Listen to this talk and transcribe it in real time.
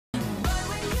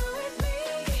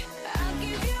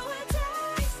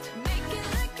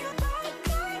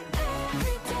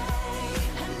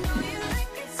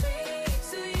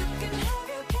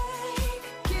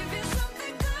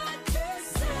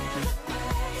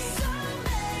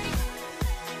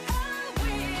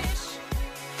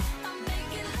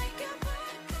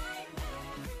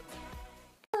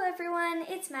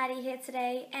Maddie here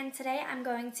today, and today I'm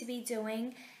going to be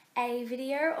doing a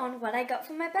video on what I got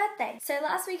for my birthday. So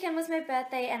last weekend was my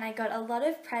birthday and I got a lot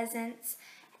of presents,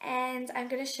 and I'm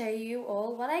going to show you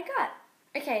all what I got.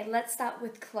 Okay, let's start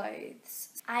with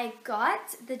clothes. I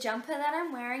got the jumper that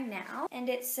I'm wearing now, and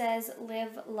it says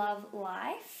Live, Love,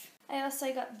 Life. I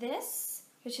also got this,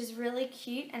 which is really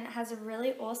cute, and it has a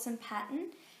really awesome pattern,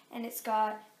 and it's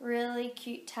got really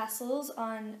cute tassels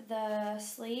on the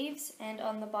sleeves and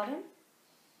on the bottom.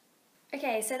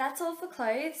 Okay, so that's all for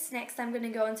clothes. Next I'm going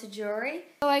to go into jewelry.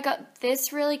 So I got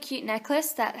this really cute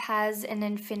necklace that has an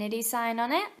infinity sign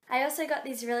on it. I also got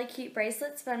these really cute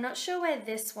bracelets, but I'm not sure where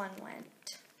this one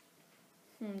went.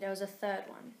 There was a third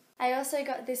one. I also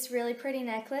got this really pretty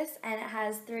necklace, and it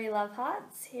has 3 love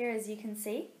hearts here, as you can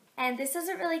see. And this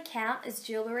doesn't really count as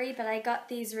jewellery, but I got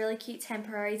these really cute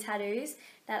temporary tattoos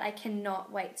that I cannot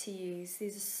wait to use.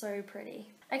 These are so pretty.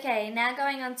 Okay, now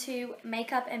going on to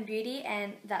makeup and beauty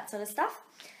and that sort of stuff.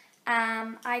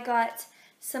 I got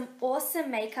some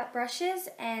awesome makeup brushes,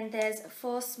 and there's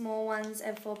 4 small ones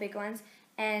and 4 big ones.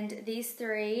 And these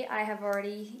 3 I have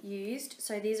already used,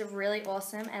 so these are really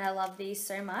awesome and I love these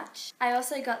so much. I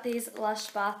also got these Lush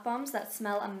bath bombs that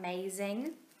smell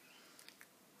amazing.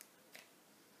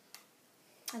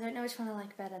 I don't know which one I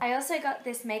like better. I also got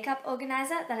this makeup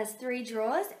organizer that has 3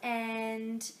 drawers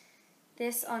and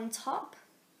this on top,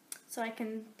 so I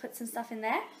can put some stuff in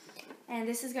there. And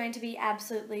this is going to be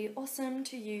absolutely awesome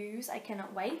to use. I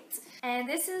cannot wait. And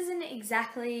this isn't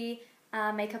exactly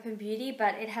makeup and beauty,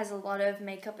 but it has a lot of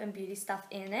makeup and beauty stuff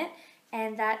in it.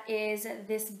 And that is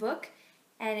this book,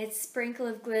 and it's Sprinkle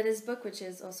of Glitter's book, which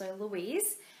is also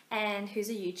Louise, and who's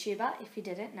a YouTuber, if you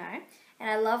didn't know. And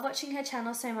I love watching her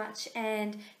channel so much,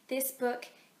 and this book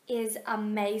is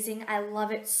amazing. I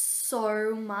love it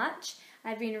so much.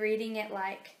 I've been reading it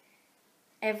like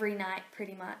every night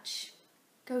pretty much.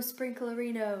 Go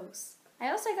Sprinkle-arinos. I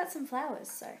also got some flowers,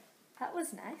 so that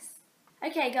was nice.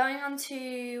 Okay, going on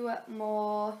to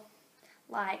more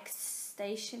like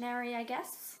stationery, I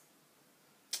guess.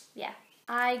 Yeah.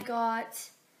 I got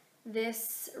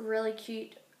this really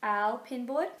cute owl pin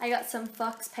board. I got some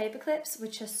fox paper clips,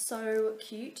 which are so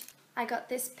cute. I got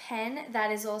this pen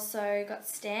that is also got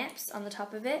stamps on the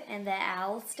top of it, and they're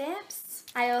owl stamps.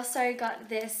 I also got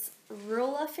this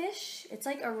ruler fish. It's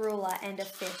like a ruler and a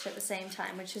fish at the same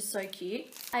time, which is so cute.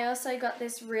 I also got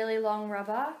this really long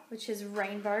rubber, which is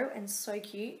rainbow and so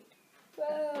cute.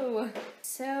 Whoa,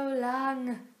 so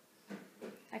long.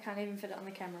 I can't even fit it on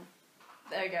the camera.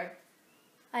 There we go.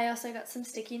 I also got some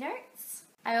sticky notes.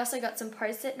 I also got some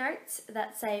post-it notes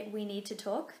that say we need to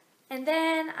talk. And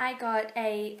then I got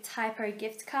a typo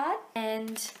gift card,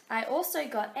 and I also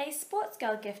got a sports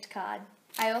girl gift card.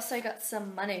 I also got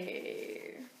some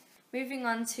money. Moving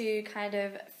on to kind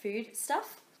of food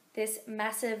stuff. This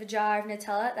massive jar of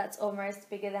Nutella that's almost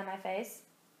bigger than my face,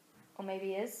 or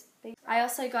maybe is big. I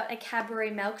also got a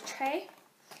Cadbury milk tray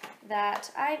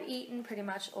that I've eaten pretty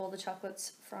much all the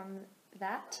chocolates from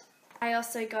that. I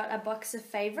also got a box of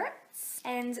favourites,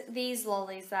 and these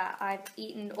lollies that I've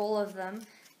eaten all of them,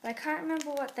 but I can't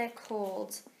remember what they're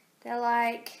called. They're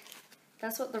like,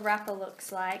 that's what the wrapper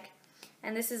looks like,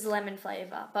 and this is lemon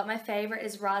flavour, but my favourite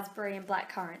is raspberry and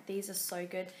blackcurrant. These are so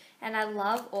good, and I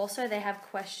love also they have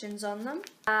questions on them.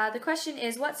 The question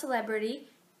is, what celebrity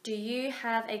do you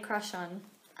have a crush on?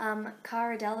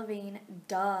 Cara Delevingne,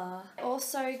 duh. I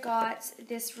also got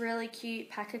this really cute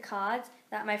pack of cards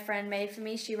that my friend made for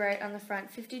me. She wrote on the front,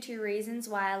 52 reasons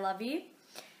why I love you.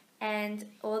 And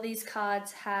all these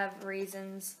cards have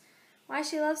reasons why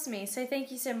she loves me. So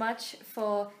thank you so much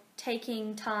for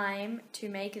taking time to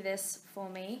make this for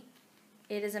me.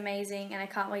 It is amazing, and I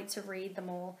can't wait to read them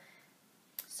all.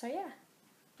 So yeah.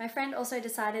 My friend also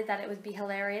decided that it would be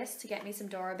hilarious to get me some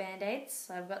Dora Band-Aids,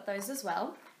 so I've got those as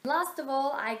well. Last of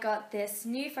all, I got this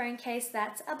new phone case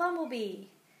that's a bumblebee.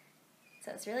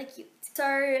 So it's really cute.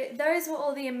 So those were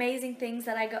all the amazing things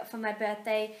that I got for my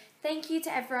birthday. Thank you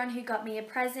to everyone who got me a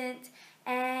present,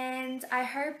 and I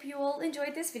hope you all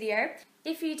enjoyed this video.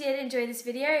 If you did enjoy this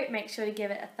video, make sure to give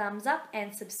it a thumbs up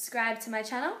and subscribe to my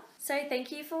channel. So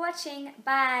thank you for watching.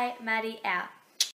 Bye. Maddie out.